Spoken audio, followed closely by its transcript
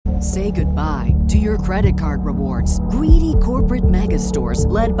Say goodbye to your credit card rewards. Greedy corporate mega stores,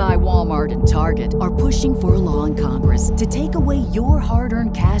 led by Walmart and Target, are pushing for a law in Congress to take away your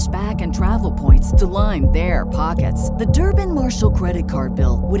hard-earned cash back and travel points to line their pockets. The Durbin-Marshall credit card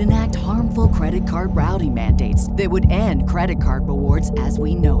bill would enact harmful credit card routing mandates that would end credit card rewards as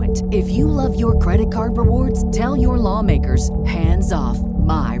we know it. If you love your credit card rewards, tell your lawmakers, hands off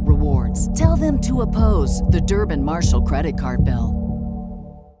my rewards. Tell them to oppose the Durbin-Marshall credit card bill.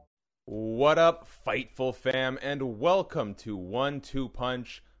 What up, Fightful fam, and welcome to 1-2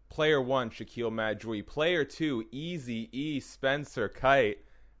 Punch. Player 1, Shaquille Majri. Player 2, Easy E, Spencer Kite.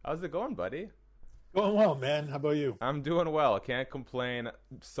 How's it going, buddy? Going well, man. How about you? I'm doing well. Can't complain.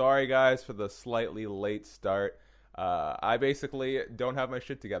 Sorry, guys, for the slightly late start. I basically don't have my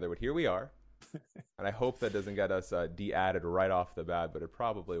shit together, but here we are. And I hope that doesn't get us de-added right off the bat, but it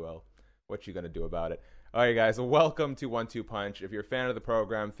probably will. What you gonna do about it? All right, guys, welcome to 1-2 Punch. If you're a fan of the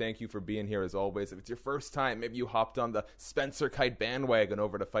program, thank you for being here as always. If it's your first time, maybe you hopped on the Spencer Kite bandwagon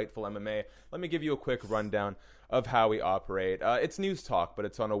over to Fightful MMA, let me give you a quick rundown of how we operate. It's news talk, but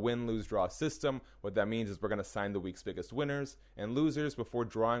it's on a win-lose-draw system. What that means is we're going to sign the week's biggest winners and losers before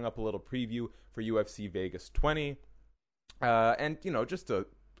drawing up a little preview for UFC Vegas 20. And, you know, just a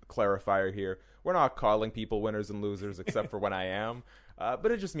clarifier here, we're not calling people winners and losers except for when I am.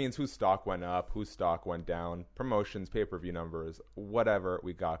 But it just means whose stock went up, whose stock went down, promotions, pay-per-view numbers, whatever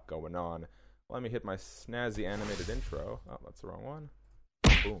we got going on. Let me hit my snazzy animated intro. Oh, that's the wrong one.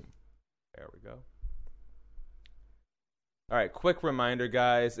 Boom. There we go. All right, quick reminder,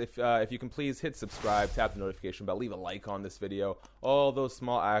 guys. If you can please hit subscribe, tap the notification bell, leave a like on this video. All those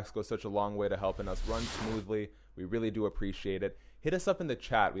small acts go such a long way to helping us run smoothly. We really do appreciate it. Hit us up in the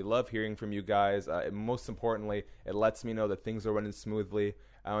chat. We love hearing from you guys. Most importantly, it lets me know that things are running smoothly.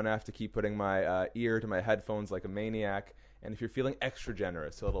 I don't have to keep putting my ear to my headphones like a maniac. And if you're feeling extra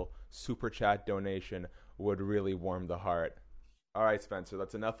generous, a little super chat donation would really warm the heart. All right, Spencer,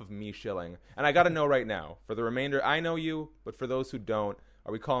 that's enough of me shilling. And I got to know right now, for the remainder, I know you, but for those who don't,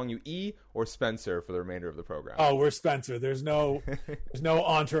 are we calling you E or Spencer for the remainder of the program? Oh, we're Spencer. There's no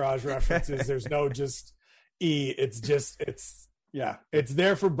entourage references. There's no just E. Yeah, it's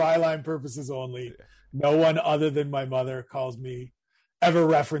there for byline purposes only. No one other than my mother ever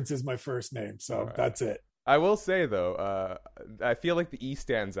references my first name. So right. That's it. I will say, though, I feel like the E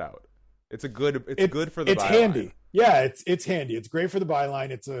stands out. It's good for the byline. It's handy. Yeah, it's handy. It's great for the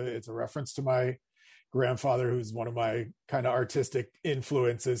byline. It's a reference to my grandfather, who's one of my kind of artistic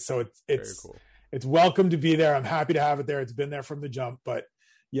influences. So it's very cool. It's welcome to be there. I'm happy to have it there. It's been there from the jump. But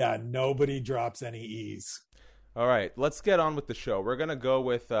yeah, nobody drops any E's. All right, let's get on with the show. We're going to go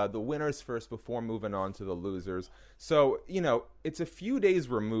with the winners first before moving on to the losers. So, you know, it's a few days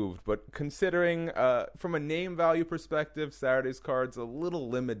removed, but considering from a name value perspective, Saturday's card's a little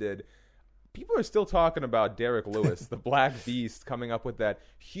limited. People are still talking about Derek Lewis, the Black Beast, coming up with that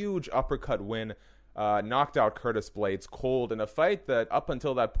huge uppercut win, knocked out Curtis Blaydes cold in a fight that up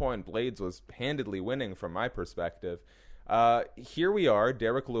until that point, Blaydes was handedly winning from my perspective. Here we are,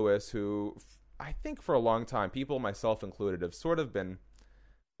 Derek Lewis, who I think for a long time, people, myself included, have sort of been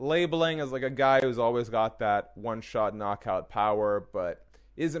labeling as like a guy who's always got that one-shot knockout power, but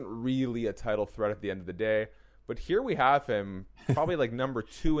isn't really a title threat at the end of the day. But here we have him, probably like number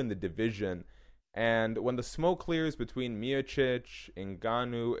 2 in the division. And when the smoke clears between Miocic,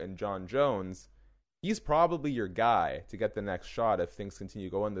 Ngannou, and John Jones, he's probably your guy to get the next shot if things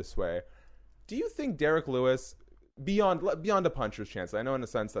continue going this way. Do you think Derek Lewis, beyond a puncher's chance, I know in a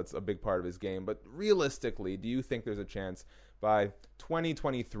sense that's a big part of his game, but realistically, do you think there's a chance by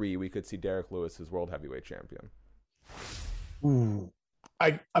 2023 we could see Derek Lewis as world heavyweight champion?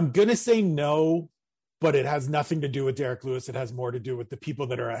 I'm going to say no, but it has nothing to do with Derek Lewis. It has more to do with the people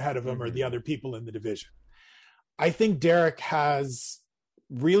that are ahead of him or the other people in the division. I think Derek has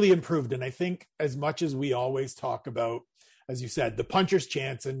really improved. And I think as much as we always talk about, as you said, the puncher's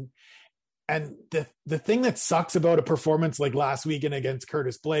chance and the thing that sucks about a performance like last weekend against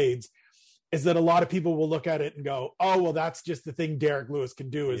Curtis Blaydes is that a lot of people will look at it and go, oh, well, that's just the thing Derek Lewis can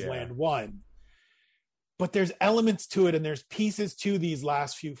do is land one. But there's elements to it and there's pieces to these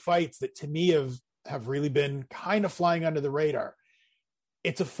last few fights that to me have really been kind of flying under the radar.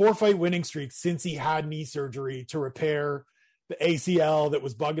 It's a 4-fight winning streak since he had knee surgery to repair the ACL that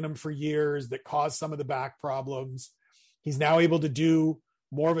was bugging him for years, that caused some of the back problems. He's now able to do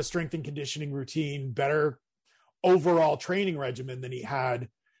more of a strength and conditioning routine, better overall training regimen than he had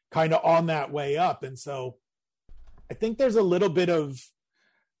kind of on that way up. And so I think there's a little bit of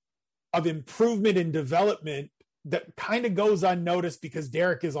improvement and development that kind of goes unnoticed because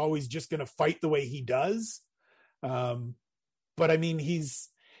Derek is always just going to fight the way he does. But I mean, he's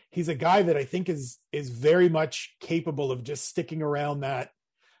he's a guy that I think is very much capable of just sticking around that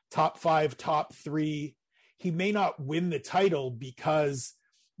top 5, top 3. He may not win the title because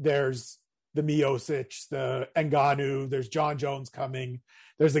there's the Miocic, the Ngannou, there's John Jones coming.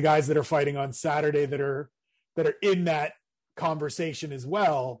 There's the guys that are fighting on Saturday that are in that conversation as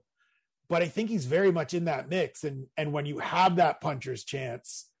well. But I think he's very much in that mix. And when you have that puncher's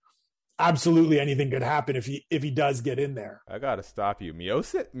chance, absolutely anything could happen if he does get in there. I gotta stop you.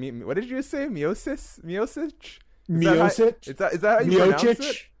 Miocic? What did you say? Miocic? Miocic? Is that how you pronounce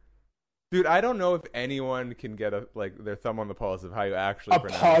it? Dude, I don't know if anyone can get their thumb on the pulse of how you actually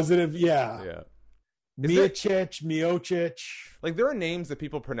pronounce it. Positive, yeah. Yeah. Miocic. Like, there are names that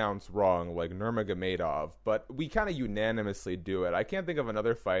people pronounce wrong, like Nurmagomedov, but we kind of unanimously do it. I can't think of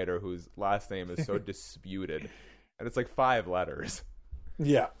another fighter whose last name is so disputed, and it's like 5 letters.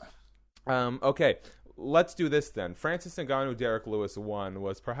 Yeah. Okay, let's do this then. Francis Ngannou, Derek Lewis 1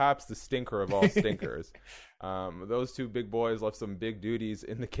 was perhaps the stinker of all stinkers. Those two big boys left some big duties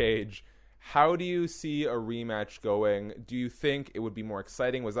in the cage. How do you see a rematch going? Do you think it would be more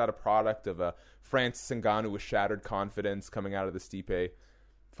exciting? Was that a product of a Francis Ngannou with shattered confidence coming out of the Stipe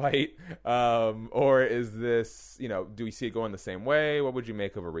fight? Or is this, do we see it going the same way? What would you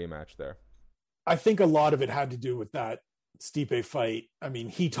make of a rematch there? I think a lot of it had to do with that Stipe fight. I mean,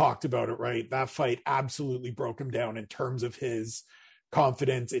 he talked about it, right? That fight absolutely broke him down in terms of his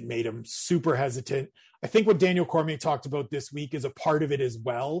confidence. It made him super hesitant. I think what Daniel Cormier talked about this week is a part of it as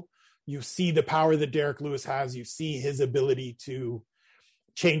well. You see the power that Derek Lewis has. You see his ability to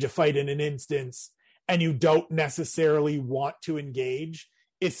change a fight in an instance, and you don't necessarily want to engage,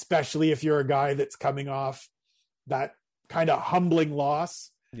 especially if you're a guy that's coming off that kind of humbling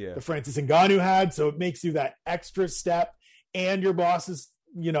loss that Francis Ngannou had. So it makes you that extra step, and your boss is,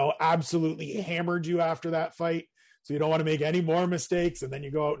 absolutely hammered you after that fight. So you don't want to make any more mistakes, and then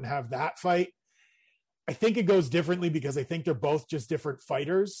you go out and have that fight. I think it goes differently because I think they're both just different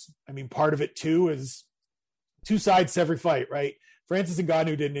fighters. I mean, part of it too is 2 sides to every fight, right? Francis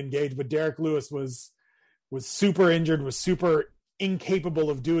Ngannou didn't engage, but Derek Lewis was super injured, was super incapable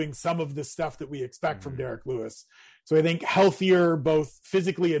of doing some of the stuff that we expect from Derek Lewis. So I think healthier, both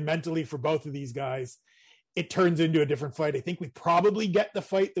physically and mentally, for both of these guys, it turns into a different fight. I think we probably get the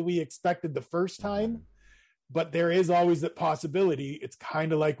fight that we expected the first time, but there is always that possibility. It's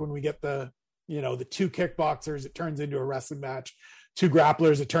kind of like when we get the 2 kickboxers, it turns into a wrestling match. 2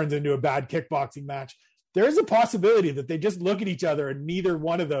 grapplers, it turns into a bad kickboxing match. There is a possibility that they just look at each other and neither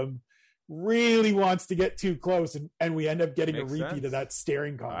one of them really wants to get too close, and we end up getting a repeat of that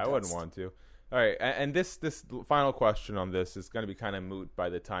staring contest. I wouldn't want to. All right, and this final question on this is going to be kind of moot by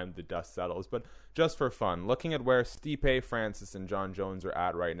the time the dust settles, but just for fun, looking at where Stipe, Francis, and John Jones are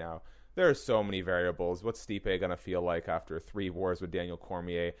at right now, there are so many variables. What's Stipe going to feel like after 3 wars with Daniel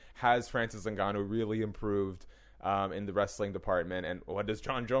Cormier? Has Francis Ngannou really improved in the wrestling department? And what does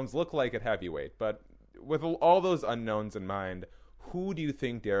John Jones look like at heavyweight? But with all those unknowns in mind, who do you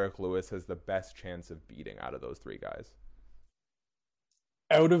think Derek Lewis has the best chance of beating out of those 3 guys?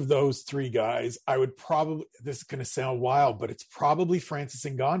 Out of those 3 guys, I would probably, this is going to sound wild, but it's probably Francis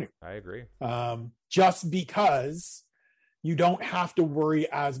Ngannou. I agree. Just because you don't have to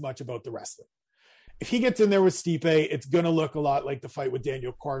worry as much about the wrestling. If he gets in there with Stipe, it's going to look a lot like the fight with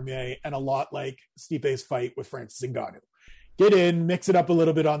Daniel Cormier and a lot like Stipe's fight with Francis Ngannou. Get in, mix it up a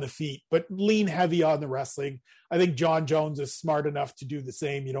little bit on the feet, but lean heavy on the wrestling. I think John Jones is smart enough to do the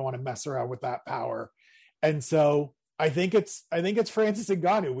same. You don't want to mess around with that power. And so I think it's Francis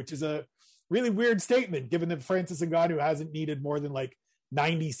Ngannou, which is a really weird statement given that Francis Ngannou hasn't needed more than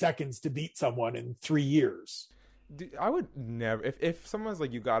 90 seconds to beat someone in 3 years. I would never, if someone's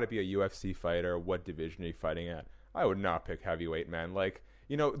like, you got to be a UFC fighter, what division are you fighting at? I would not pick heavyweight, man.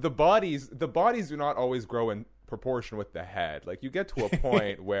 The bodies do not always grow in proportion with the head. You get to a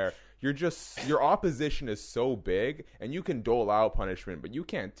point where your opposition is so big and you can dole out punishment, but you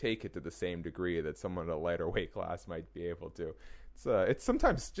can't take it to the same degree that someone in a lighter weight class might be able to. It's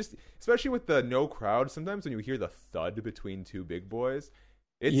sometimes just, especially with the no crowd, sometimes when you hear the thud between 2 big boys,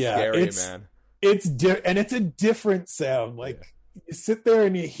 it's scary, man. It's a different sound. You sit there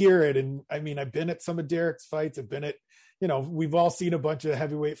and you hear it. And I mean, I've been at some of Derek's fights. I've been at, we've all seen a bunch of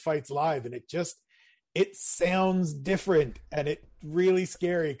heavyweight fights live, and it sounds different, and it's really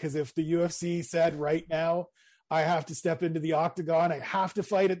scary. Because if the UFC said right now, I have to step into the octagon, I have to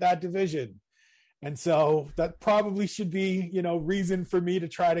fight at that division. And so that probably should be, reason for me to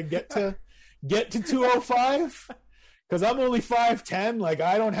try to get to 205. Because I'm only 5'10",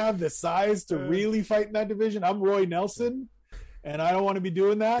 I don't have the size to really fight in that division. I'm Roy Nelson, and I don't want to be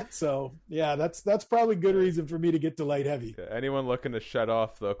doing that. So yeah, that's probably good reason for me to get to light heavy. Yeah, anyone looking to shut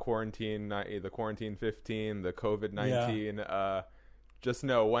off the quarantine 15, the COVID-19, just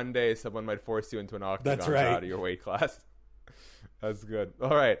know one day someone might force you into an octagon out of your weight class. That's good.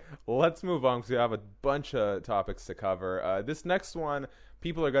 All right, let's move on because we have a bunch of topics to cover. This next one,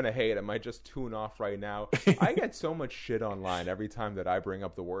 people are going to hate. It might just tune off right now. I get so much shit online every time that I bring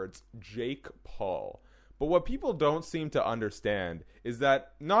up the words Jake Paul. But what people don't seem to understand is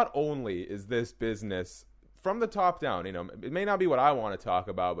that not only is this business from the top down, it may not be what I want to talk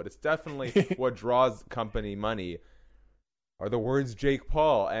about, but it's definitely what draws company money, are the words Jake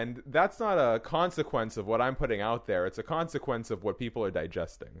Paul. And that's not a consequence of what I'm putting out there. It's a consequence of what people are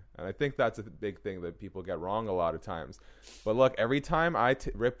digesting. And I think that's a big thing that people get wrong a lot of times. But look, every time I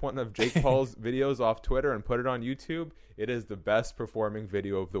rip one of Jake Paul's videos off Twitter and put it on YouTube, it is the best performing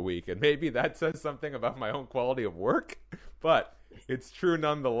video of the week. And maybe that says something about my own quality of work, but it's true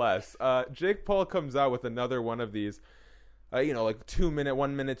nonetheless. Jake Paul comes out with another one of these, like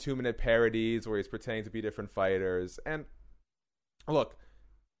 1 minute, 2 minute parodies where he's pretending to be different fighters. And look,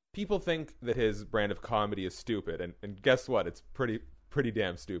 people think that his brand of comedy is stupid, and guess what? It's pretty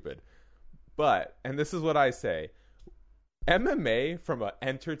damn stupid. But, and this is what I say, MMA from an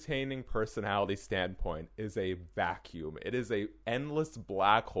entertaining personality standpoint is a vacuum. It is a endless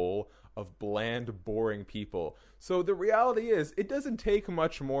black hole of bland, boring people. So the reality is, it doesn't take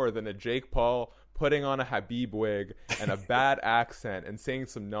much more than a Jake Paul putting on a Habib wig and a bad accent and saying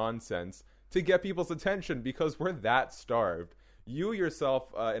some nonsense to get people's attention, because we're that starved. You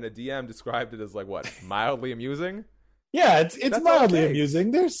yourself in a DM described it as mildly amusing? Yeah, it's mildly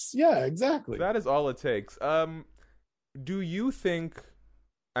amusing. Exactly. That is all it takes. Do you think,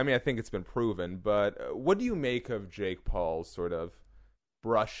 I think it's been proven, but what do you make of Jake Paul's sort of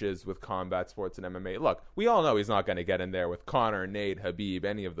brushes with combat sports and MMA? Look, we all know he's not going to get in there with Conor, Nate, Habib,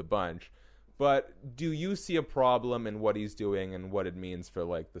 any of the bunch. But do you see a problem in what he's doing and what it means for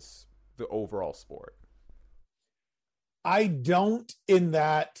the overall sport? I don't, in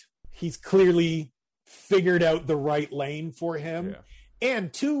that he's clearly figured out the right lane for him. Yeah.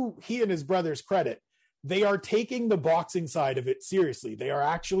 And to he and his brother's credit, they are taking the boxing side of it seriously. They are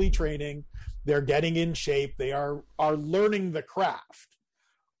actually training. They're getting in shape. They are learning the craft.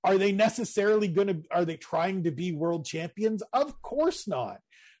 Are they necessarily are they trying to be world champions? Of course not.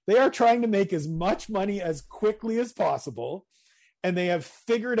 They are trying to make as much money as quickly as possible. And they have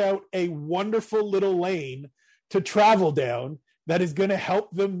figured out a wonderful little lane to travel down that is going to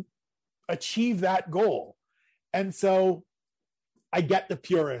help them achieve that goal. And so I get the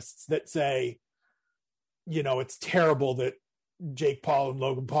purists that say, it's terrible that Jake Paul and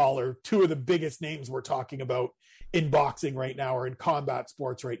Logan Paul are two of the biggest names we're talking about in boxing right now or in combat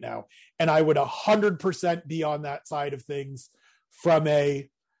sports right now. And I would 100% be on that side of things from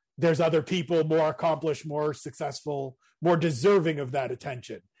there's other people more accomplished, more successful, more deserving of that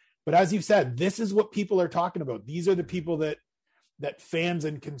attention. But as you said, this is what people are talking about. These are the people that fans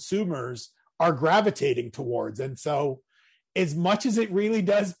and consumers are gravitating towards. And so as much as it really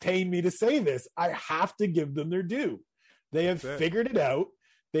does pain me to say this, I have to give them their due. They have figured it out.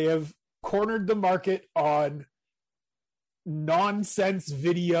 They have cornered the market on nonsense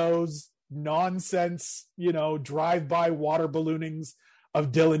videos, nonsense, drive-by water balloonings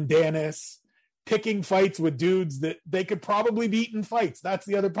of Dylan Dennis, picking fights with dudes that they could probably beat in fights. That's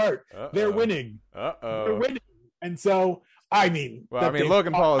the other part. They're winning. They're winning. And so,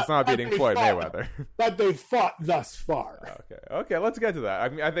 Logan Paul is not beating Floyd Mayweather. That they've fought thus far. Okay, let's get to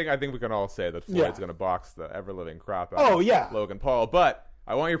that. I think we can all say that Floyd's going to box the ever-living crap out of Logan Paul. But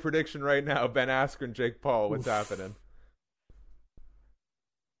I want your prediction right now. Ben Askren, Jake Paul, what's happening?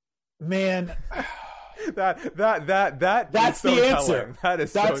 Man... That's the answer.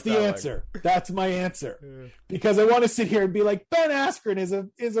 That's the answer. That's my answer. Yeah. Because I want to sit here and be like, Ben Askren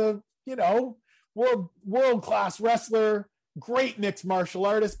is a world class wrestler, great mixed martial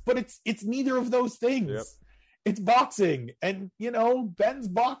artist, but it's neither of those things. Yep. It's boxing, and Ben's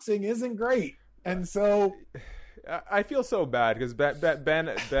boxing isn't great, and so I feel so bad because Ben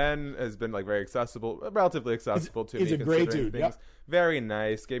has been very accessible, relatively accessible to me. He's a great dude. Yep. Very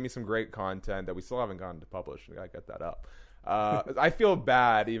nice. Gave me some great content that we still haven't gotten to publish. We gotta get that up. I feel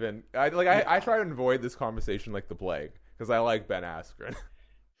bad even. I try to avoid this conversation like the plague because I like Ben Askren.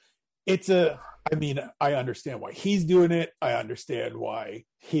 I understand why he's doing it. I understand why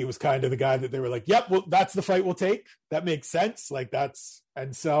he was kind of the guy that they were like, yep, well, that's the fight we'll take. That makes sense. It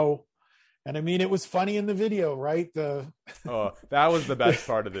was funny in the video, right? That was the best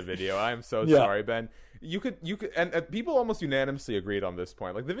part of the video. I'm so sorry, Ben. You could, and people almost unanimously agreed on this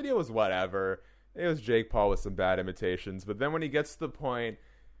point. The video was whatever. it was Jake Paul with some bad imitations. But then when he gets to the point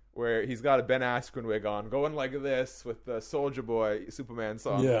where he's got a Ben Askren wig on, going like this with the Soulja Boy Superman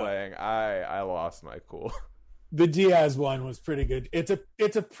song playing, I lost my cool. The Diaz one was pretty good. It's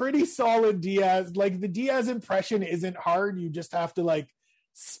a pretty solid Diaz. Like, the Diaz impression isn't hard. You just have to like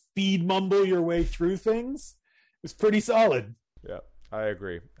speed mumble your way through things. It's pretty solid. Yeah, I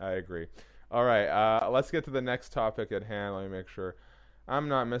agree. All right, let's get to the next topic at hand. Let me make sure I'm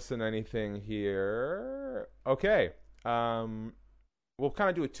not missing anything here. Okay. We'll kind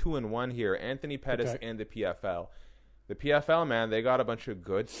of do a 2-in-1 here. Anthony Pettis and the PFL. The PFL, man, they got a bunch of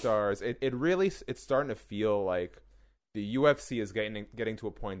good stars. It's starting to feel like the UFC is getting to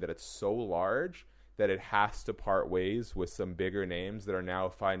a point that it's so large that it has to part ways with some bigger names that are now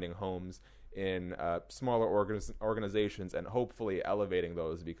finding homes in smaller organizations and hopefully elevating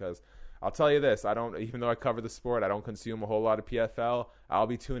those. Because I'll tell you this, even though I cover the sport, I don't consume a whole lot of PFL. I'll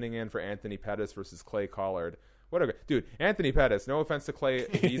be tuning in for Anthony Pettis versus Clay Collard. Dude, Anthony Pettis, no offense to Clay,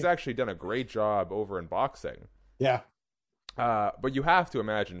 he's actually done a great job over in boxing. Yeah. But you have to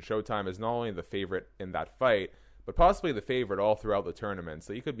imagine Showtime is not only the favorite in that fight, but possibly the favorite all throughout the tournament.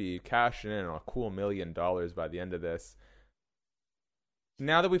 So you could be cashing in on a cool $1 million by the end of this.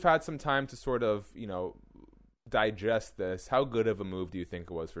 Now that we've had some time to sort of, digest this, how good of a move do you think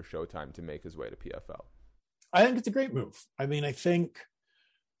it was for Showtime to make his way to PFL? I think it's a great move. I mean, I think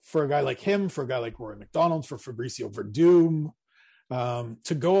for a guy like him, for a guy like Rory McDonald, for Fabricio Verdum,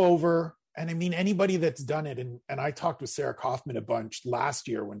 to go over, and I mean, anybody that's done it, and I talked with Sarah Kaufman a bunch last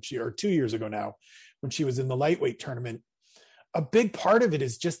year or 2 years ago now, when she was in the lightweight tournament, a big part of it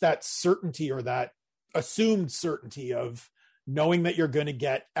is just that certainty, or that assumed certainty of knowing that you're going to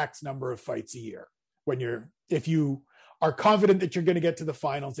get X number of fights a year. If you are confident that you're going to get to the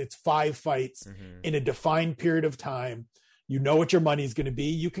finals, it's 5 fights in a defined period of time. You know what your money's going to be.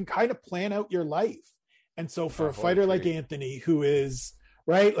 You can kind of plan out your life. And so for a fighter like Anthony, who is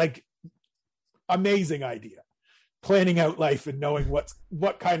like, amazing idea, planning out life and knowing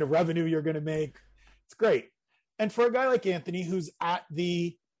what kind of revenue you're going to make. It's great. And for a guy like Anthony, who's at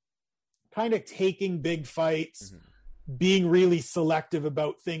the kind of taking big fights, being really selective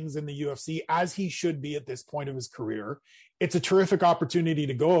about things in the UFC, as he should be at this point of his career, it's a terrific opportunity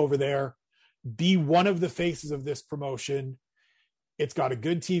to go over there, be one of the faces of this promotion. It's got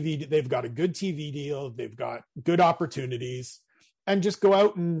they've got a good TV deal. They've got good opportunities, and just go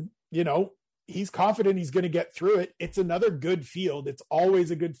out and, he's confident he's going to get through it. It's another good field. It's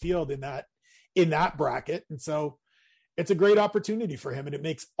always a good field in that bracket. And so it's a great opportunity for him, and it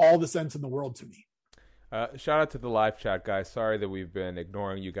makes all the sense in the world to me. Shout out to the live chat, guys. Sorry that we've been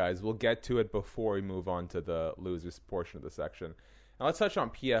ignoring you guys. We'll get to it before we move on to the losers portion of the section. Now let's touch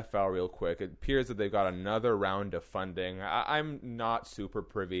on PFL real quick. It appears that they've got another round of funding. I'm not super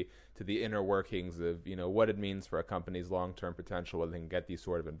privy to the inner workings of, what it means for a company's long-term potential, whether they can get these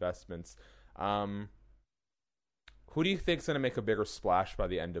sort of investments. Who do you think is going to make a bigger splash by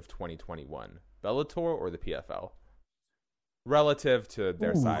the end of 2021? Bellator or the PFL? Relative to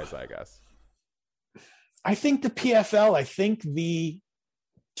their size, I guess. I think the PFL. I think the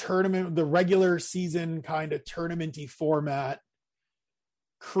tournament, the regular season kind of tournament-y format,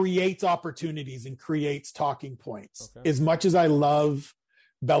 creates opportunities and creates talking points. Okay. As much as I love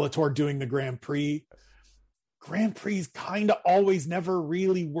Bellator doing the Grand Prix kind of always never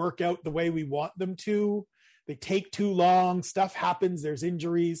really work out the way we want them to. They take too long, stuff happens, there's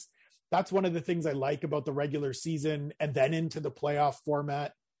injuries. That's one of the things I like about the regular season and then into the playoff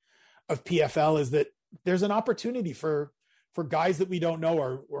format of PFL, is that there's an opportunity for guys that we don't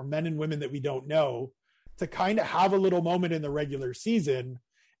know, or men and women that we don't know, to kind of have a little moment in the regular season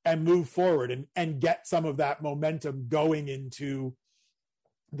and move forward and get some of that momentum going into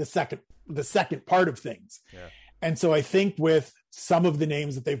the second part of things. Yeah. And so I think with some of the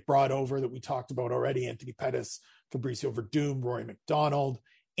names that they've brought over that we talked about already, Anthony Pettis, Fabricio Verdum, Rory McDonald,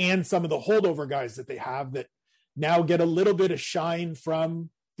 and some of the holdover guys that they have that now get a little bit of shine from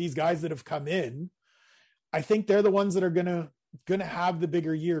these guys that have come in, I think they're the ones that are gonna have the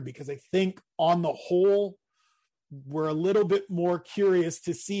bigger year, because I think on the whole, we're a little bit more curious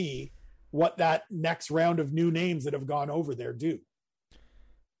to see what that next round of new names that have gone over there do.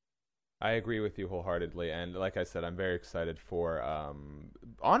 I agree with you wholeheartedly, and like I said, I'm very excited for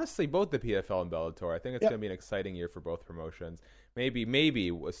honestly both the PFL and Bellator. I think it's going to be an exciting year for both promotions. Maybe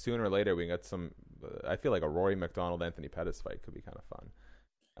sooner or later we can get some. I feel like a Rory McDonald Anthony Pettis fight could be kind of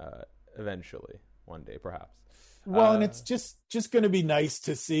fun. Eventually, one day perhaps. Well, and it's just going to be nice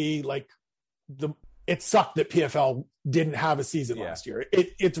to see, like, it sucked that PFL didn't have a season last year.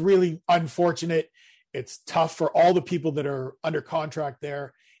 It's really unfortunate. It's tough for all the people that are under contract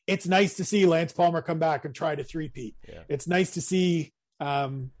there. it's nice to see Lance Palmer come back and try to three-peat. Yeah. It's nice to see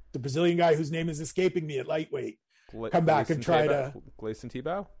the Brazilian guy whose name is escaping me at lightweight come back and try to... Gleison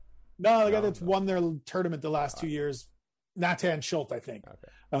Tibau? No, the guy that's won their tournament the last 2 years, Nathan Schultz, I think.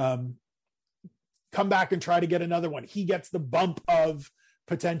 Okay. Come back and try to get another one. He gets the bump of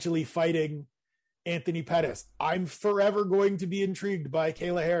potentially fighting Anthony Pettis. I'm forever going to be intrigued by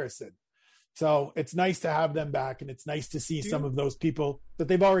Kayla Harrison. So it's nice to have them back, and it's nice to see some of those people that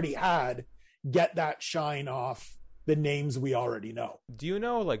they've already had get that shine off the names we already know. Do you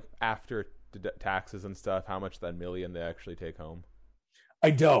know, like, after taxes and stuff, how much that million they actually take home?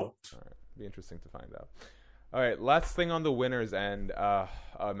 I don't. All right. Be interesting to find out. All right, last thing on the winners end. Oh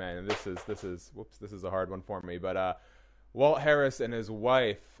man, this is a hard one for me. But Walt Harris and his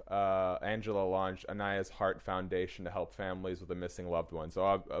wife Angela launched Anaya's Heart Foundation to help families with a missing loved one. So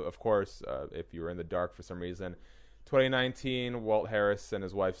of course, if you were in the dark for some reason, 2019, Walt Harris and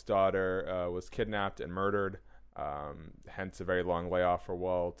his wife's daughter was kidnapped and murdered. Hence a very long layoff for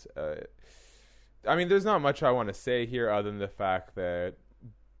Walt. I mean, there's not much I want to say here other than the fact that,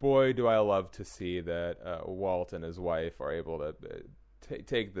 boy, do I love to see that Walt and his wife are able to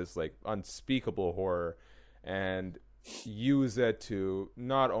take this like unspeakable horror and use it to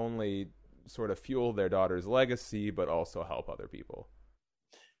not only sort of fuel their daughter's legacy, but also help other people.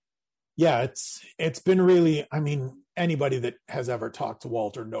 Yeah, it's been really, I mean, anybody that has ever talked to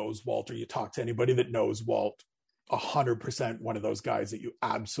Walt or knows Walt, or you talk to anybody that knows Walt, 100% one of those guys that you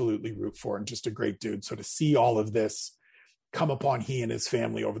absolutely root for, and just a great dude. So to see all of this come upon he and his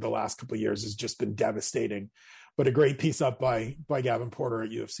family over the last couple of years has just been devastating. But a great piece up by Gavin Porter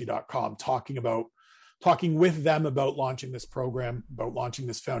at UFC.com talking with them about launching this program, about launching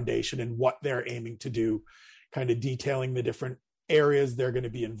this foundation and what they're aiming to do, kind of detailing the different areas they're going to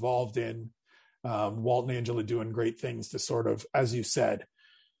be involved in. Walt and Angela doing great things to sort of, as you said,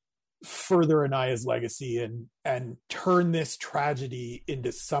 further Anaya's legacy and turn this tragedy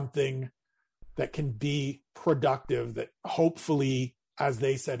into something that can be productive, that hopefully, as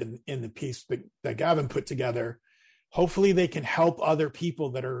they said in the piece that Gavin put together, hopefully they can help other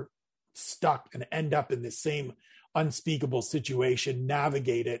people that are stuck and end up in the same unspeakable situation,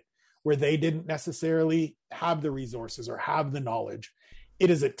 navigate it where they didn't necessarily have the resources or have the knowledge. It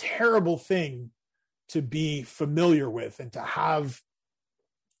is a terrible thing to be familiar with and to have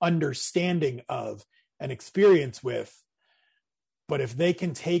understanding of and experience with. But if they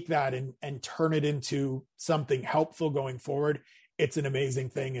can take that and turn it into something helpful going forward, it's an amazing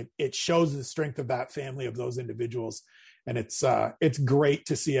thing. It shows the strength of that family, of those individuals. And it's great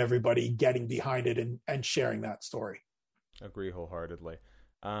to see everybody getting behind it and sharing that story. Agree wholeheartedly.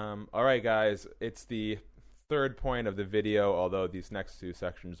 All right, guys, it's the third point of the video, although these next two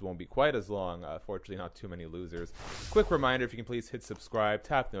sections won't be quite as long. Fortunately, not too many losers. Quick reminder, if you can please hit subscribe,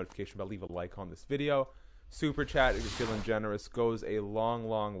 tap the notification bell, leave a like on this video. Super chat, if you're feeling generous, goes a long,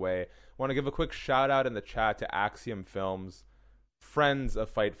 long way. Want to give a quick shout out in the chat to Axiom Films, friends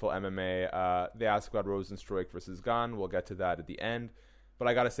of Fightful MMA. They asked about Rosenstruik versus Gane. We'll get to that at the end. But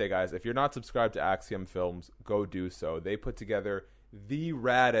I got to say, guys, if you're not subscribed to Axiom Films, go do so. They put together the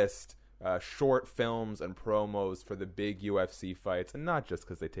raddest short films and promos for the big UFC fights, and not just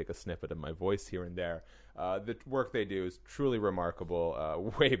because they take a snippet of my voice here and there. The work they do is truly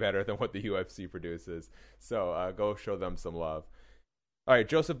remarkable, way better than what the UFC produces. So go show them some love. All right,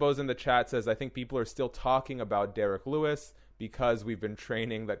 Joseph Bose in the chat says, I think people are still talking about Derek Lewis because we've been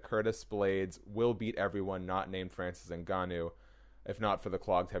training that Curtis Blaydes will beat everyone not named Francis Ngannou. If not for the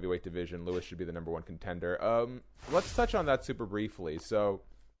clogged heavyweight division, Lewis should be the number one contender. Let's touch on that super briefly. So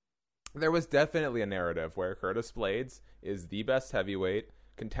there was definitely a narrative where Curtis Blaydes is the best heavyweight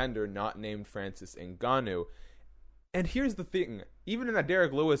contender not named Francis Ngannou. And here's the thing. Even in that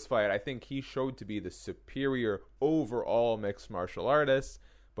Derek Lewis fight, I think he showed to be the superior overall mixed martial artist,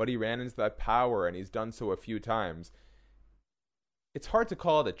 but he ran into that power, and he's done so a few times. It's hard to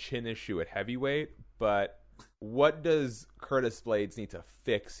call it a chin issue at heavyweight, but what does Curtis Blaydes need to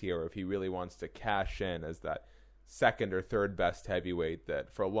fix here if he really wants to cash in as that second or third best heavyweight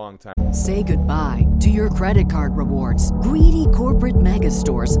that for a long time? Say goodbye to your credit card rewards. Greedy corporate mega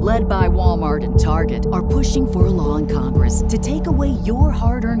stores, led by Walmart and Target, are pushing for a law in Congress to take away your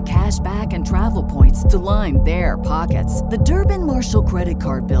hard-earned cash back and travel points to line their pockets. The Durbin-Marshall credit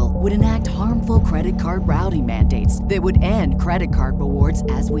card bill would enact harmful credit card routing mandates that would end credit card rewards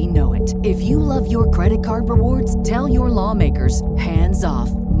as we know it. If you love your credit card rewards, tell your lawmakers, hands off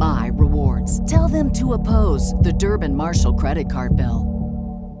my rewards. Tell them to oppose the Durbin-Marshall credit card bill.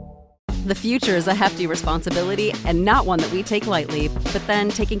 The future is a hefty responsibility and not one that we take lightly, but then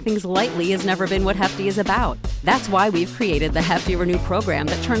taking things lightly has never been what Hefty is about. That's why we've created the Hefty Renew program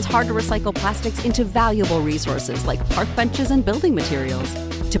that turns hard-to-recycle plastics into valuable resources like park benches and building materials.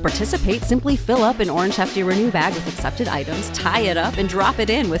 To participate, simply fill up an orange Hefty Renew bag with accepted items, tie it up, and drop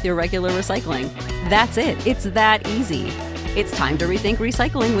it in with your regular recycling. That's it. It's that easy. It's time to rethink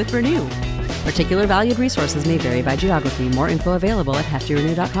recycling with Renew. Particular valued resources may vary by geography. More info available at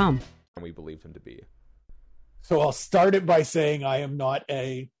heftyrenew.com. We believed him to be. So I'll start it by saying I am not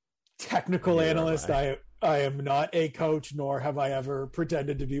a technical analyst. I am not a coach, nor have I ever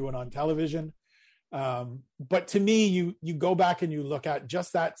pretended to be one on television. But to me, you go back and you look at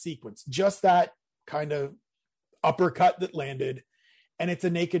just that sequence, just that kind of uppercut that landed, and it's a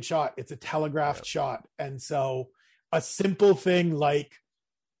naked shot. It's a telegraphed shot. And so a simple thing like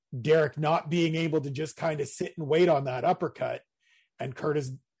Derek not being able to just kind of sit and wait on that uppercut, and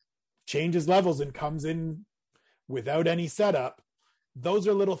Curtis changes levels and comes in without any setup. Those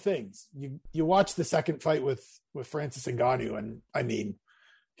are little things. You watch the second fight with Francis Ngannou, and I mean,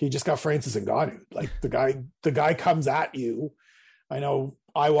 he just got Francis Ngannou. Like the guy comes at you. I know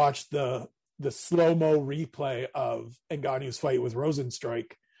I watched the slow-mo replay of Ngannou's fight with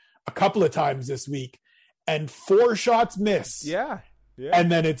Rosenstrike a couple of times this week, and 4 shots miss. Yeah.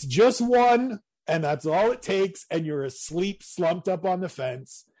 And then it's just one, and that's all it takes, and you're asleep, slumped up on the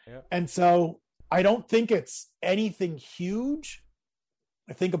fence. Yeah. And so I don't think it's anything huge.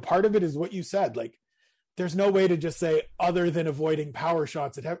 I think a part of it is what you said. Like, there's no way to just say, other than avoiding power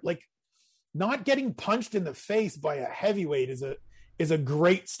shots, like not getting punched in the face by a heavyweight is a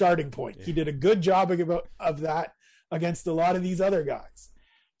great starting point. Yeah. He did a good job of that against a lot of these other guys.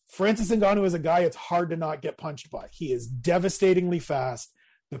 Francis Ngannou is a guy it's hard to not get punched by. He is devastatingly fast.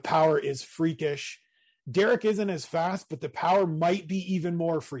 The power is freakish. Derek isn't as fast, but the power might be even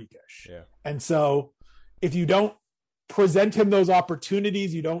more freakish. Yeah. And so if you don't present him those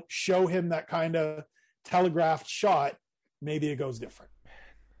opportunities, you don't show him that kind of telegraphed shot, maybe it goes different.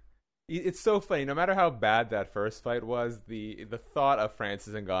 It's so funny. No matter how bad that first fight was, the thought of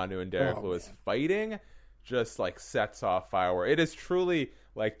Francis Ngannou and Derek Lewis fighting just like sets off fireworks. It is truly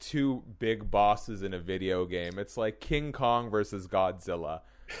like two big bosses in a video game. It's like King Kong versus Godzilla.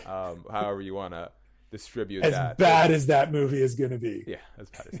 However you want to distribute as that. As bad as that movie is going to be. Yeah, as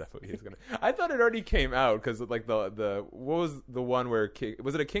bad as that movie is going to. I thought it already came out because like the what was the one where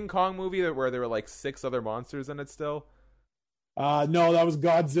was it a King Kong movie where there were like 6 other monsters in it still? No, that was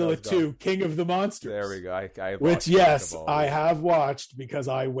Godzilla 2, King of the Monsters. There we go. Which, yes, I have watched because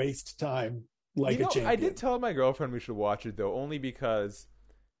I waste time like a champion. I did tell my girlfriend we should watch it, though, only because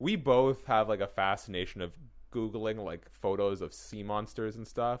we both have like a fascination of Googling like photos of sea monsters and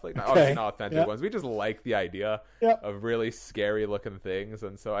stuff. Like, obviously not authentic ones. We just like the idea of really scary looking things.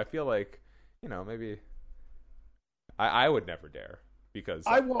 And so I feel like, maybe I would never dare. Because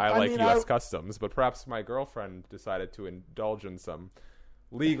I like U.S. Customs, but perhaps my girlfriend decided to indulge in some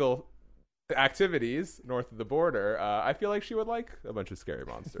legal activities north of the border. I feel like she would like a bunch of scary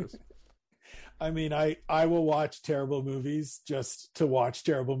monsters. I mean, I will watch terrible movies just to watch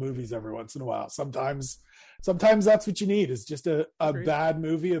terrible movies every once in a while. Sometimes that's what you need, is just a bad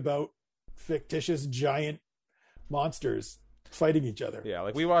movie about fictitious giant monsters fighting each other. Yeah,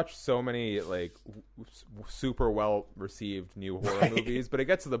 like we watch so many like super well received new horror movies, but it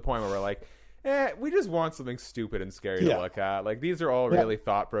gets to the point where we're like, we just want something stupid and scary to look at. Like, these are all really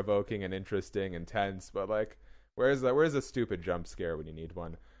thought provoking and interesting and tense, but like, where's a stupid jump scare when you need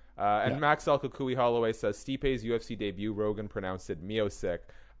one? And Max El Kukui Holloway says Stipe's UFC debut, Rogan pronounced it Miocic.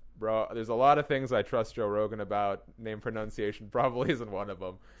 Bro, there's a lot of things I trust Joe Rogan about. Name pronunciation probably isn't one of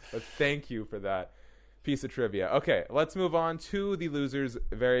them, but thank you for that piece of trivia. Okay, let's move on to the losers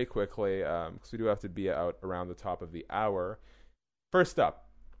very quickly, because we do have to be out around the top of the hour. First up,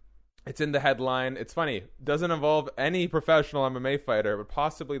 it's in the headline. It's funny, doesn't involve any professional MMA fighter, but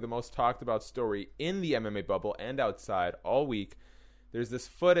possibly the most talked about story in the MMA bubble and outside all week. There's this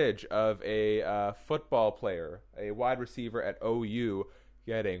footage of a football player, a wide receiver at OU,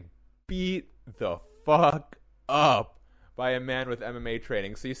 getting beat the fuck up by a man with MMA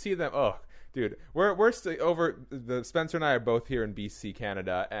training. So you see them, dude, we're still over. Spencer and I are both here in BC,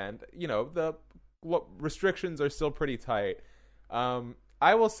 Canada, and the restrictions are still pretty tight.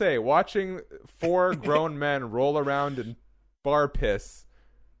 I will say, watching 4 grown men roll around in bar piss,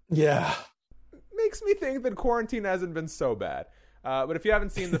 makes me think that quarantine hasn't been so bad. But if you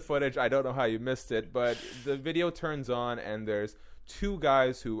haven't seen the footage, I don't know how you missed it. But the video turns on, and there's 2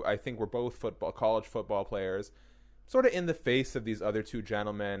 guys who I think were both college football players, sort of in the face of these other 2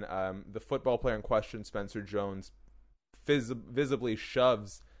 gentlemen. The football player in question, Spencer Jones, visibly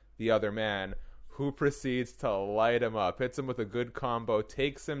shoves the other man, who proceeds to light him up, hits him with a good combo,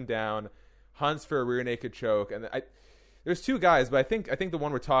 takes him down, hunts for a rear naked choke. And there's two guys, but I think the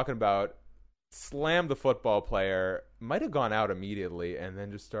one we're talking about slammed the football player, might have gone out immediately, and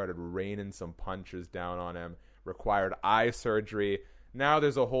then just started raining some punches down on him, required eye surgery. Now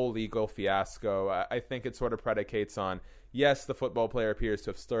there's a whole legal fiasco. I think it sort of predicates on, yes, the football player appears to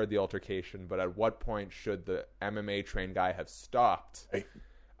have stirred the altercation, but at what point should the MMA trained guy have stopped? Right.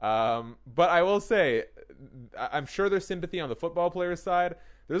 But I will say, I'm sure there's sympathy on the football player's side.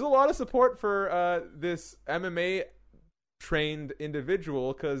 There's a lot of support for this MMA trained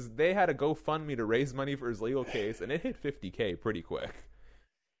individual, because they had a GoFundMe to raise money for his legal case, and it hit $50K pretty quick.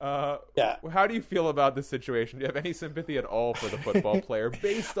 Yeah. How do you feel about this situation? Do you have any sympathy at all for the football player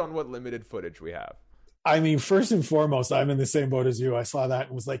based on what limited footage we have? I mean, first and foremost, I'm in the same boat as you. I saw that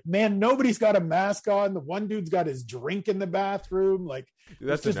and was like, man, nobody's got a mask on. The one dude's got his drink in the bathroom. Like,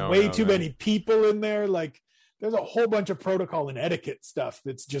 there's just way too many people in there. Like, there's a whole bunch of protocol and etiquette stuff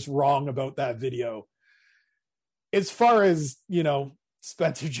that's just wrong about that video. As far as, you know,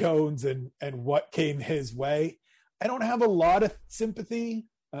 Spencer Jones and what came his way, I don't have a lot of sympathy.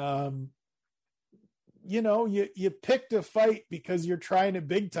 You know, you picked a fight because you're trying to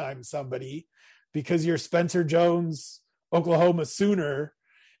big time somebody, because you're Spencer Jones, Oklahoma Sooner,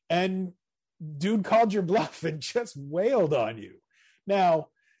 and dude called your bluff and just wailed on you. Now,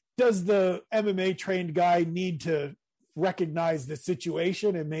 does the MMA trained guy need to recognize the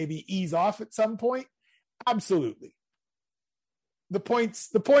situation and maybe ease off at some point? Absolutely. The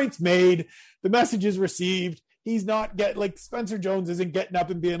point's made, the message is received. He's not Spencer Jones isn't getting up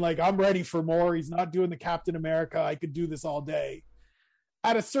and being like, I'm ready for more. He's not doing the Captain America, I could do this all day.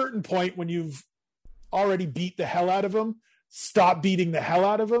 At a certain point, when you've already beat the hell out of him, stop beating the hell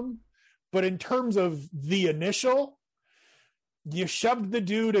out of him. But in terms of the initial, you shoved the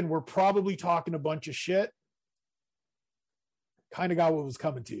dude and we're probably talking a bunch of shit. Kind of got what was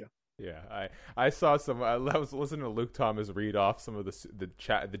coming to you. Yeah, I saw some. I was listening to Luke Thomas read off some of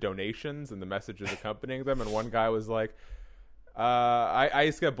the donations and the messages accompanying them, and one guy was like, "I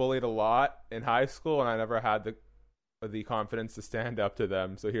used to get bullied a lot in high school, and I never had the confidence to stand up to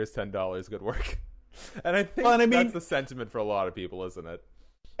them. So here's $10. Good work." And I think that's the sentiment for a lot of people, isn't it?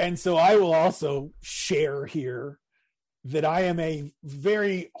 And so I will also share here that I am a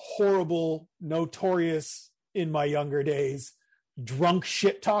very horrible, notorious in my younger days drunk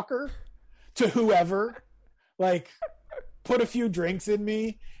shit talker to whoever. Like, put a few drinks in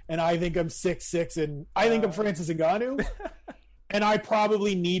me and I think I'm 6'6" and I think I'm Francis Ngannou. And I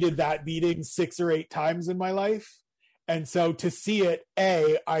probably needed that beating 6 or 8 times in my life. And so to see it,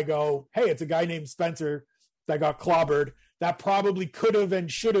 I go, hey, it's a guy named Spencer that got clobbered. That probably could have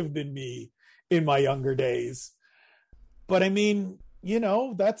and should have been me in my younger days. But I mean, you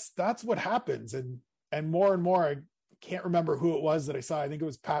know, that's what happens. And more, I can't remember who it was that I saw. I think it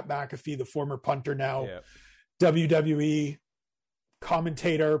was Pat McAfee, the former punter, now WWE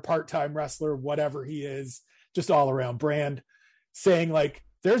commentator, part-time wrestler, whatever he is, just all around brand, saying like,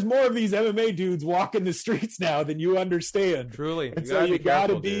 there's more of these MMA dudes walking the streets now than you understand. Truly. And so you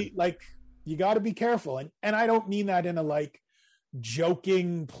gotta be like, you gotta be careful. And I don't mean that in a like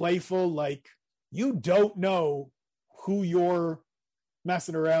joking, playful, like, you don't know who you're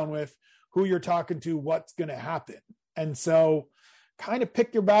messing around with, who you're talking to, what's going to happen. And so kind of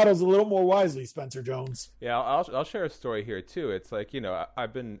pick your battles a little more wisely, Spencer Jones. Yeah, I'll share a story here too. It's like, you know,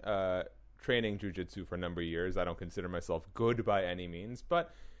 I've been training jiu-jitsu for a number of years. I don't consider myself good by any means,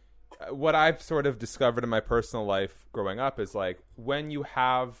 but what I've sort of discovered in my personal life growing up is like, when you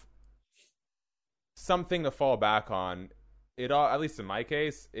have something to fall back on, it all, at least in my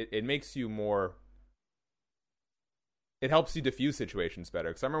case, it makes you more, it helps you diffuse situations better.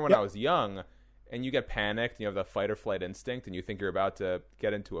 Because I remember when I was young and you get panicked, you have the fight or flight instinct and you think you're about to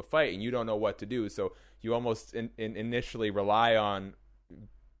get into a fight and you don't know what to do. So you almost initially rely on,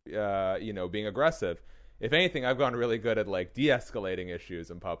 you know, being aggressive. If anything, I've gotten really good at like de-escalating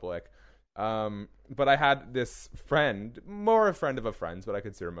issues in public. But I had this friend, more a friend of a friend's, but I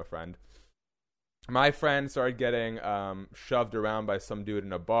consider him a friend. My friend started getting shoved around by some dude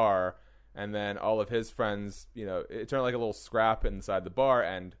in a bar, and then all of his friends, you know, it turned like a little scrap inside the bar,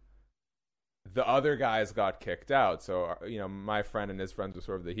 and the other guys got kicked out. So, you know, my friend and his friends were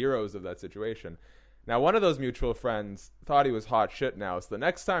sort of the heroes of that situation. Now, one of those mutual friends thought he was hot shit now, so the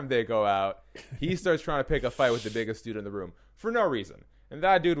next time they go out, he starts trying to pick a fight with the biggest dude in the room for no reason. And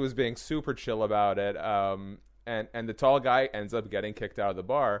that dude was being super chill about it, and the tall guy ends up getting kicked out of the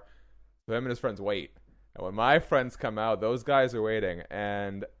bar, so him and his friends wait. And when my friends come out, those guys are waiting,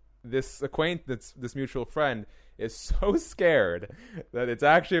 and this acquaintance, this mutual friend, is so scared that it's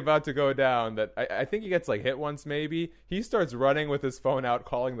actually about to go down that I think he gets like hit once maybe. He starts running with his phone out,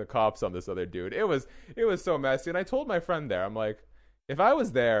 calling the cops on this other dude. It was so messy. And I told my friend there, I'm like, if I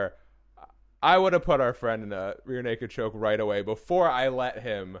was there, I would have put our friend in a rear naked choke right away before I let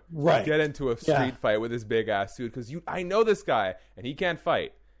him get into a street fight with his big ass suit. Because I know this guy and he can't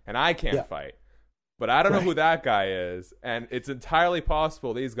fight and I can't fight. But I don't know who that guy is, and it's entirely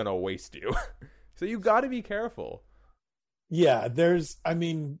possible that he's going to waste you. So you got to be careful. Yeah,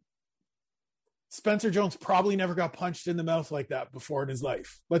 Spencer Jones probably never got punched in the mouth like that before in his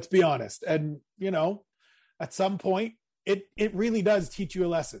life. Let's be honest. And, at some point, it really does teach you a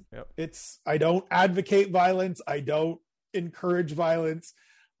lesson. Yep. I don't advocate violence. I don't encourage violence.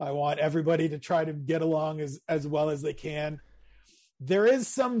 I want everybody to try to get along as well as they can. There is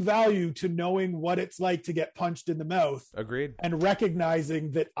some value to knowing what it's like to get punched in the mouth. Agreed. And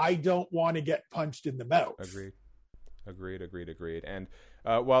recognizing that I don't want to get punched in the mouth. Agreed. And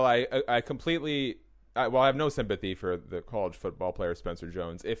while I completely, I have no sympathy for the college football player Spencer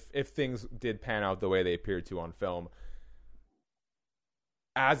Jones, if things did pan out the way they appeared to on film,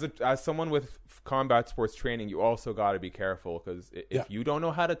 as someone with combat sports training, you also got to be careful, because if you don't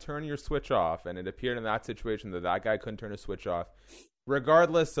know how to turn your switch off, and it appeared in that situation that guy couldn't turn his switch off,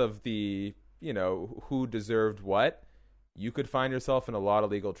 regardless of the, who deserved what, you could find yourself in a lot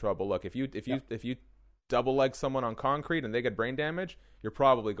of legal trouble. Look, if you double leg someone on concrete and they get brain damage, you're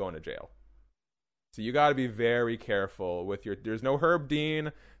probably going to jail. So you got to be very careful with there's no Herb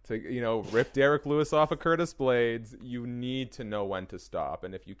Dean to, rip Derek Lewis off of Curtis Blades. You need to know when to stop.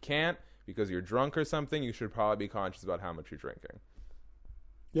 And if you can't, because you're drunk or something, you should probably be conscious about how much you're drinking.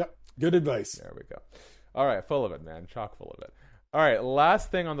 Yep. Good advice. There we go. All right. Full of it, man. Chock full of it. All right,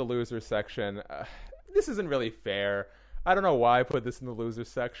 last thing on the loser section. This isn't really fair. I don't know why I put this in the loser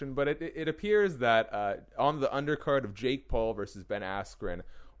section, but it appears that on the undercard of Jake Paul versus Ben Askren,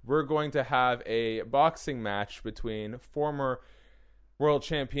 we're going to have a boxing match between former world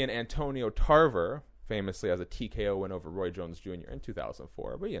champion Antonio Tarver, famously has a TKO win over Roy Jones Jr. in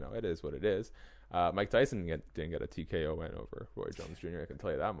 2004, but it is what it is. Mike Tyson didn't get a TKO win over Roy Jones Jr., I can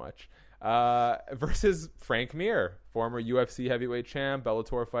tell you that much. Versus Frank Mir, former UFC heavyweight champ,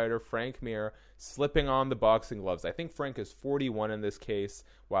 Bellator fighter. Frank Mir slipping on the boxing gloves. I think Frank is 41 in this case,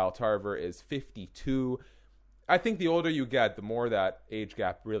 while Tarver is 52. I think the older you get, the more that age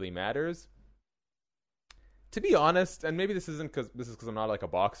gap really matters. To be honest, and maybe this is because I'm not like a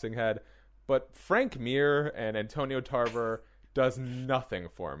boxing head, but Frank Mir and Antonio Tarver does nothing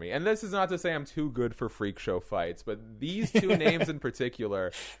for me. And this is not to say I'm too good for freak show fights, but these two names in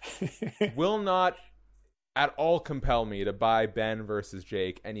particular will not at all compel me to buy Ben versus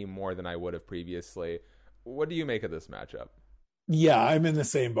Jake any more than I would have previously. What do you make of this matchup? Yeah, I'm in the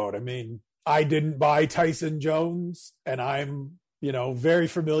same boat. I mean, I didn't buy Tyson Jones, and I'm, very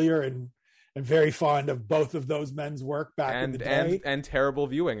familiar and very fond of both of those men's work back in the day. And terrible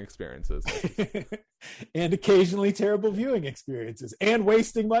viewing experiences. And occasionally terrible viewing experiences. And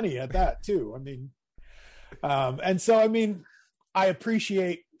wasting money at that, too. I mean, I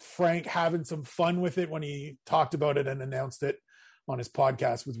appreciate Frank having some fun with it when he talked about it and announced it on his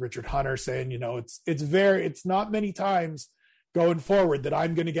podcast with Richard Hunter, saying, it's not many times going forward that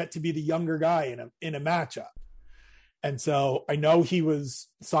I'm going to get to be the younger guy in a matchup. And so I know he was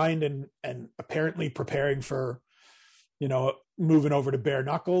signed and apparently preparing for, moving over to bare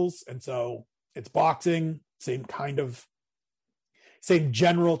knuckles. And so it's boxing, same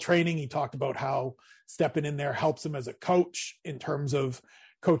general training. He talked about how stepping in there helps him as a coach in terms of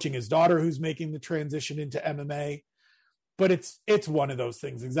coaching his daughter, who's making the transition into MMA. But it's one of those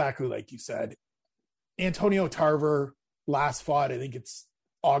things, exactly like you said. Antonio Tarver last fought, I think it's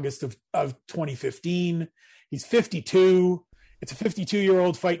August of 2015. He's 52. It's a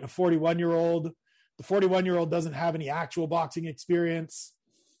 52-year-old fighting a 41-year-old. The 41-year-old doesn't have any actual boxing experience.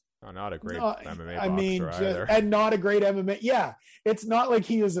 Oh, not a great MMA boxer either. And not a great MMA. Yeah, it's not like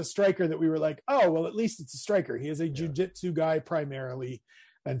he is a striker that we were like, oh, well, at least it's a striker. He is a jiu-jitsu guy primarily.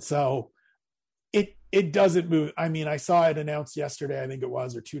 And so it doesn't move. I mean, I saw it announced yesterday, I think it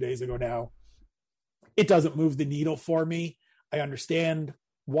was, or 2 days ago now. It doesn't move the needle for me. I understand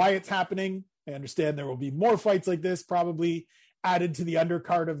why it's happening. I understand there will be more fights like this probably added to the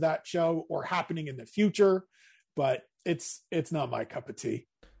undercard of that show or happening in the future, but it's not my cup of tea.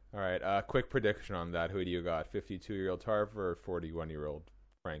 All right, quick prediction on that. Who do you got, 52-year-old Tarver or 41-year-old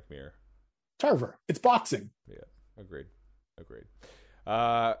Frank Mir? Tarver. It's boxing. Yeah, agreed.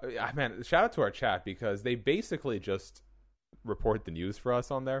 Man, shout out to our chat, because they basically just report the news for us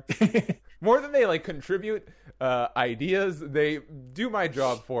on there. More than they contribute. ideas. They do my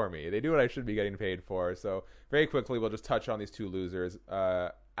job for me. They do what I should be getting paid for. So very quickly, we'll just touch on these two losers.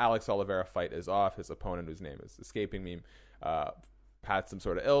 Alex Oliveira fight is off. His opponent, whose name is escaping me, had some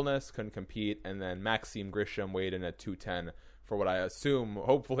sort of illness, couldn't compete. And then Maxime Grisham weighed in at 210 for what I assume,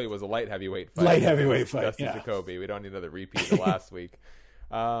 hopefully, was a light heavyweight fight. Light heavyweight fight, Justin Jacoby. We don't need another repeat of last week.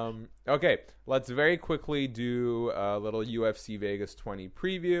 Okay, let's very quickly do a little UFC Vegas 20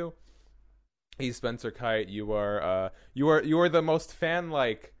 preview. He's Spencer Kite. You are the most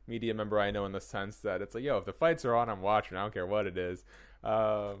fan-like media member I know, in the sense that it's like, yo, if the fights are on, I'm watching. I don't care what it is.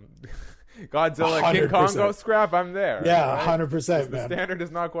 Godzilla, 100%. King Kongo scrap, I'm there. Yeah, right? 100%, man. The standard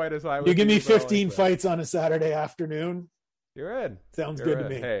is not quite as high. You give me 15 fights on a Saturday afternoon. You're in. Sounds good to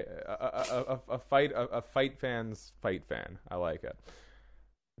me. Hey, a fight fan's fight fan. I like it.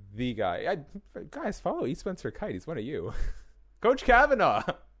 The guy. Guys, follow E. Spencer Kite. He's one of you. Coach Kavanaugh.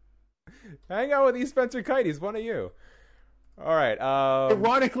 Hang out with E. Spencer Kite. He's one of you. All right.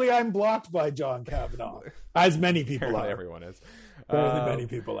 Ironically, I'm blocked by John Kavanaugh, as many people are. Everyone is. Many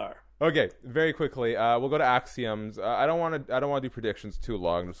people are. Okay, very quickly, we'll go to axioms. I don't want to do predictions too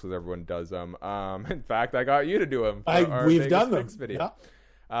long, just because everyone does them. In fact, I got you to do them. We've done them. Video.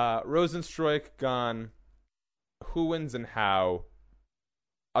 Yeah. Rozenstruik, Gane. Who wins and how?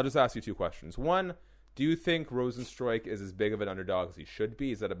 I'll just ask you two questions. One, do you think Rozenstruik is as big of an underdog as he should be?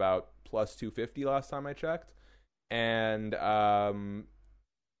 He's at about plus 250 last time I checked. And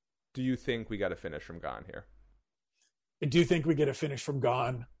do you think we got a finish from Gane here? I do think we get a finish from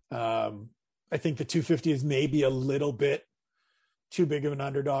Gane. I think the 250 is maybe a little bit too big of an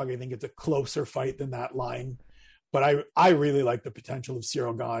underdog. I think it's a closer fight than that line. But I really like the potential of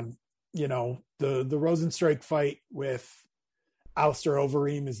Ciryl Gane. You know, the Rozenstruik fight with Alistair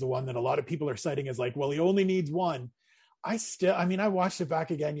Overeem is the one that a lot of people are citing as like, well, he only needs one. I watched it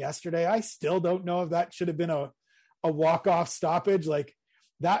back again yesterday. I still don't know if that should have been a walk-off stoppage. Like,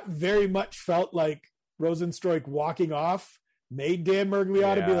 that very much felt like Rozenstruik walking off made Dan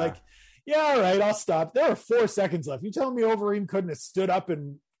Miragliotta be like, yeah, all right, I'll stop. There are 4 seconds left. You telling me Overeem couldn't have stood up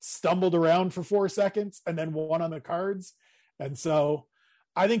and stumbled around for 4 seconds and then won on the cards? And so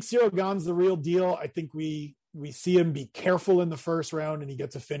I think Ciryl Gane's the real deal. I think we see him be careful in the first round, and he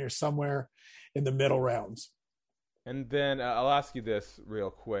gets a finish somewhere in the middle rounds. And then I'll ask you this real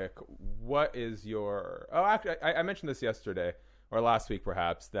quick. What is your... Oh, actually, I mentioned this yesterday, or last week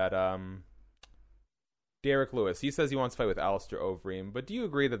perhaps, that Derek Lewis, he says he wants to fight with Alistair Overeem, but do you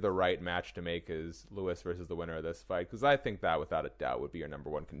agree that the right match to make is Lewis versus the winner of this fight? Because I think that, without a doubt, would be your number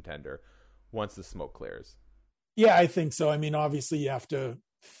one contender once the smoke clears. Yeah, I think so. I mean, obviously, you have to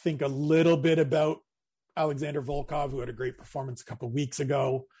think a little bit about Alexander Volkov, who had a great performance a couple of weeks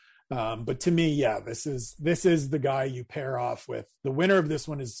ago. But to me, yeah, this is the guy you pair off with. The winner of this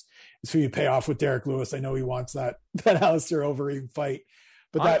one is who you pay off with Derek Lewis. I know he wants that Alistair Overeem fight,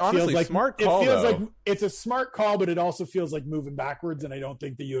 but that honestly, feels like smart call. It feels like it's a smart call, but it also feels like moving backwards. And I don't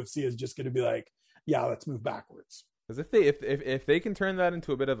think the UFC is just going to be like, yeah, let's move backwards. Because if they can turn that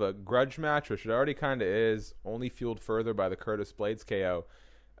into a bit of a grudge match, which it already kind of is, only fueled further by the Curtis Blades KO,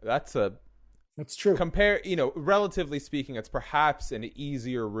 that's true. Relatively speaking, it's perhaps an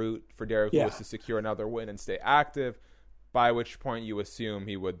easier route for Derek Lewis to secure another win and stay active, by which point you assume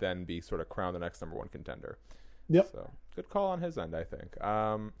he would then be sort of crowned the next number one contender. Yep. So good call on his end, I think.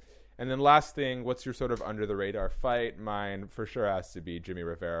 And then last thing, what's your sort of under the radar fight? Mine for sure has to be Jimmy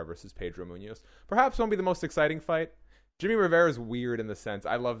Rivera versus Pedro Munoz. Perhaps won't be the most exciting fight. Jimmy Rivera is weird in the sense,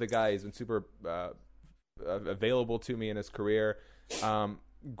 I love the guy. He's been super available to me in his career.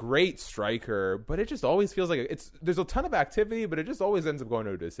 Great striker, but it just always feels like there's a ton of activity, but it just always ends up going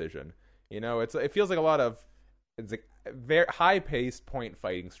to a decision. You know, it feels like a lot of very high paced point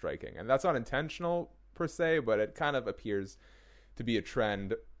fighting striking, and that's not intentional per se, but it kind of appears to be a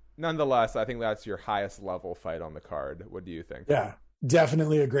trend. Nonetheless, I think that's your highest level fight on the card. What do you think? Yeah,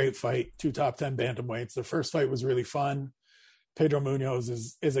 definitely a great fight. 2 top 10 bantamweights. The first fight was really fun. Pedro Munoz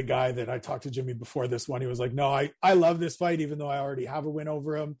is a guy that I talked to Jimmy before this one. He was like, no, I love this fight, even though I already have a win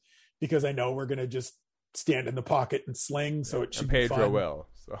over him, because I know we're going to just stand in the pocket and sling. So it should be fun. Pedro will.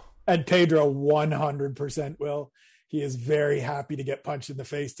 So. And Pedro 100% will. He is very happy to get punched in the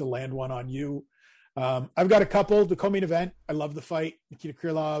face to land one on you. I've got a couple. The co-main event, I love the fight. Nikita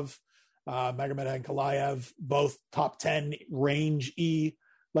Krylov, Magomed Ankalaev, both top 10 range E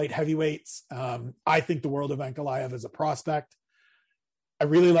light heavyweights. I think the world of Ankalaev as a prospect. I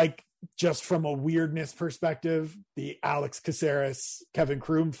really like, just from a weirdness perspective, the Alex Caceres, Kevin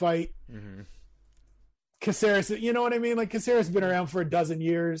Croom fight. Mm-hmm. Caceres, you know what I mean? Like, Caceres has been around for a dozen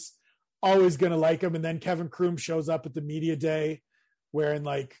years, always going to like him. And then Kevin Croom shows up at the media day wearing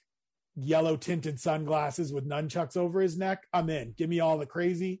like yellow tinted sunglasses with nunchucks over his neck, I'm in. Give me all the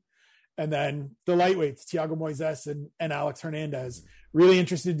crazy. And then the lightweights, Thiago Moises and Alex Hernandez. Really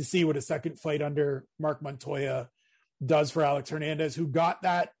interested to see what a second fight under Mark Montoya does for Alex Hernandez, who got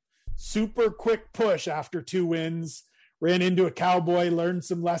that super quick push after 2 wins, ran into a cowboy, learned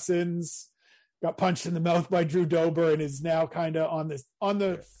some lessons, got punched in the mouth by Drew Dober, and is now kind of on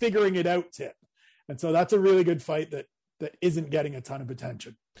the figuring it out tip. And so that's a really good fight that isn't getting a ton of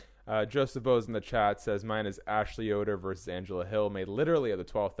attention. Joseph Bose in the chat says, mine is Ashley Yoder versus Angela Hill, made literally at the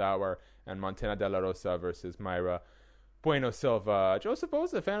 12th hour, and Montana De La Rosa versus Mayra Bueno Silva. Joseph Bose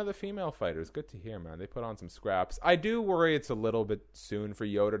is a fan of the female fighters. Good to hear, man. They put on some scraps. I do worry it's a little bit soon for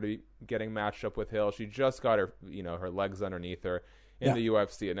Yoder to be getting matched up with Hill. She just got her, her legs underneath her in the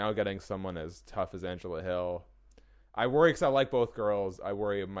UFC, and now getting someone as tough as Angela Hill. I worry because I like both girls. I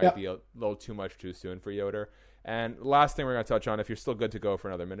worry it might be a little too much too soon for Yoder. And last thing we're going to touch on, if you're still good to go for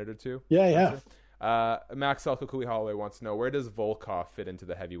another minute or two. Yeah. Max Kukui Holloway wants to know, where does Volkov fit into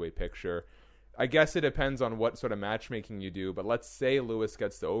the heavyweight picture? I guess it depends on what sort of matchmaking you do, but let's say Lewis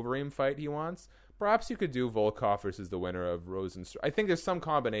gets the Overeem fight he wants. Perhaps you could do Volkov versus the winner of Rosenstruik. I think there's some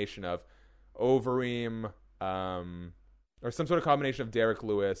combination of Overeem, or some sort of combination of Derek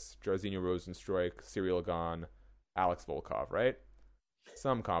Lewis, Jairzinho Rosenstruik, Cyril Gane, Alex Volkov, right?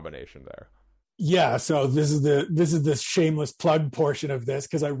 Some combination there. Yeah, so this is the shameless plug portion of this,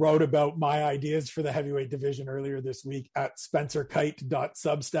 because I wrote about my ideas for the heavyweight division earlier this week at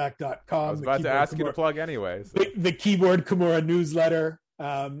spencerkite.substack.com. I was about to ask you to plug anyways. The Keyboard Kimura newsletter.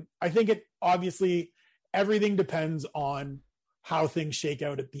 I think obviously everything depends on how things shake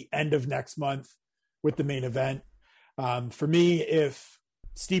out at the end of next month with the main event. For me, if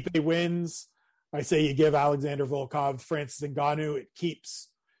Stipe wins, I say you give Alexander Volkov Francis Ngannou. It keeps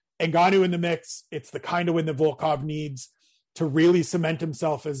Ngannou in the mix. It's the kind of win that Volkov needs to really cement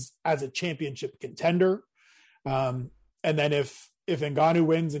himself as a championship contender. And then if Ngannou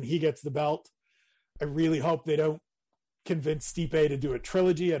wins and he gets the belt, I really hope they don't convince Stipe to do a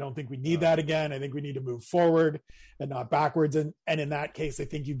trilogy. I don't think we need that again. I think we need to move forward and not backwards. And in that case, I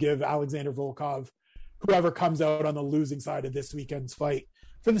think you give Alexander Volkov, whoever comes out on the losing side of this weekend's fight,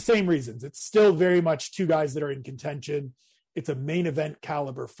 for the same reasons. It's still very much 2 guys that are in contention. It's a main event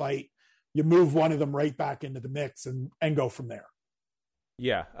caliber fight. You move one of them right back into the mix and go from there.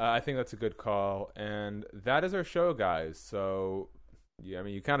 Yeah, I think that's a good call. And that is our show, guys. So,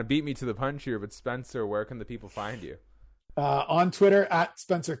 you kind of beat me to the punch here, but Spencer, where can the people find you? On Twitter at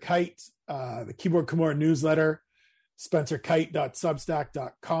Spencer Kite, the Keyboard Kimura newsletter,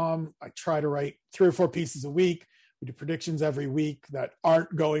 spencerkite.substack.com. I try to write 3 or 4 pieces a week. We do predictions every week that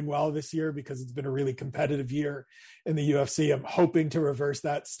aren't going well this year because it's been a really competitive year in the UFC. I'm hoping to reverse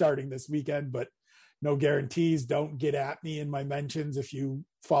that starting this weekend, but no guarantees. Don't get at me in my mentions if you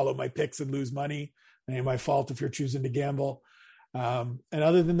follow my picks and lose money. It ain't my fault if you're choosing to gamble. And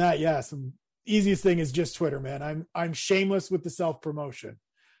other than that, some easiest thing is just Twitter, man. I'm shameless with the self-promotion.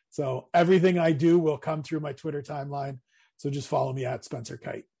 So everything I do will come through my Twitter timeline. So just follow me at Spencer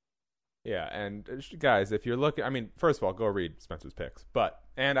Kite. Yeah, and guys, if you're looking, first of all, go read Spencer's picks,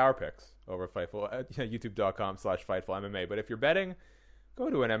 and our picks over at Fightful at youtube.com/FightfulMMA. But if you're betting,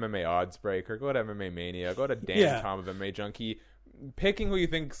 go to an MMA odds breaker, go to MMA Mania, go to Dan Tom of MMA Junkie. Picking who you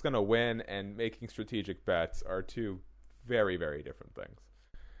think is going to win and making strategic bets are 2 very, very different things.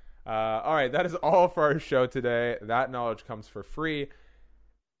 All right, that is all for our show today. That knowledge comes for free.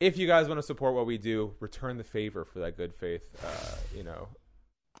 If you guys want to support what we do, return the favor for that good faith,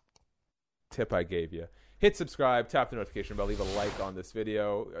 tip I gave you. Hit subscribe, tap the notification bell, leave a like on this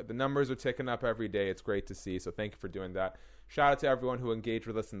video. The numbers are ticking up every day. It's great to see, so thank you for doing that. Shout out to everyone who engaged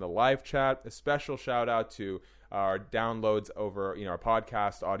with us in the live chat. A special shout out to our downloads over our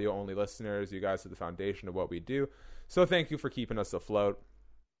podcast, audio-only listeners. You guys are the foundation of what we do. So thank you for keeping us afloat.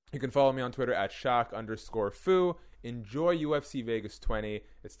 You can follow me on Twitter at Shaq_Fu. Enjoy UFC Vegas 20.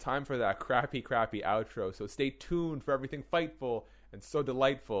 It's time for that crappy outro, so stay tuned for everything fightful and so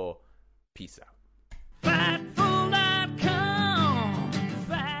delightful. Peace out.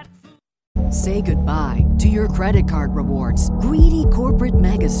 Say goodbye to your credit card rewards. Greedy corporate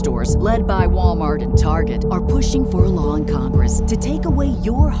mega stores, led by Walmart and Target, are pushing for a law in Congress to take away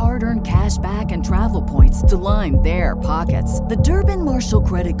your hard-earned cash back and travel points to line their pockets. The Durbin-Marshall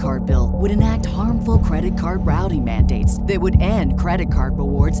credit card bill would enact harmful credit card routing mandates that would end credit card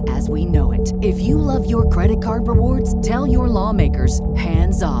rewards as we know it. If you love your credit card rewards, tell your lawmakers,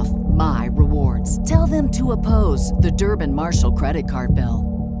 hands off my rewards. Tell them to oppose the Durbin-Marshall credit card bill.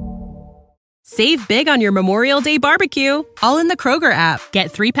 Save big on your Memorial Day barbecue, all in the Kroger app.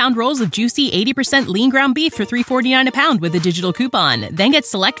 Get 3-pound rolls of juicy 80% lean ground beef for $3.49 a pound with a digital coupon. Then get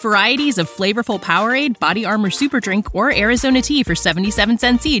select varieties of flavorful Powerade, Body Armor Super Drink, or Arizona tea for 77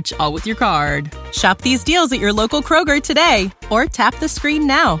 cents each, all with your card. Shop these deals at your local Kroger today, or tap the screen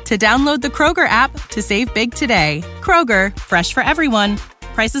now to download the Kroger app to save big today. Kroger, fresh for everyone.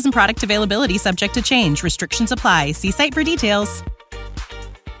 Prices and product availability subject to change. Restrictions apply. See site for details.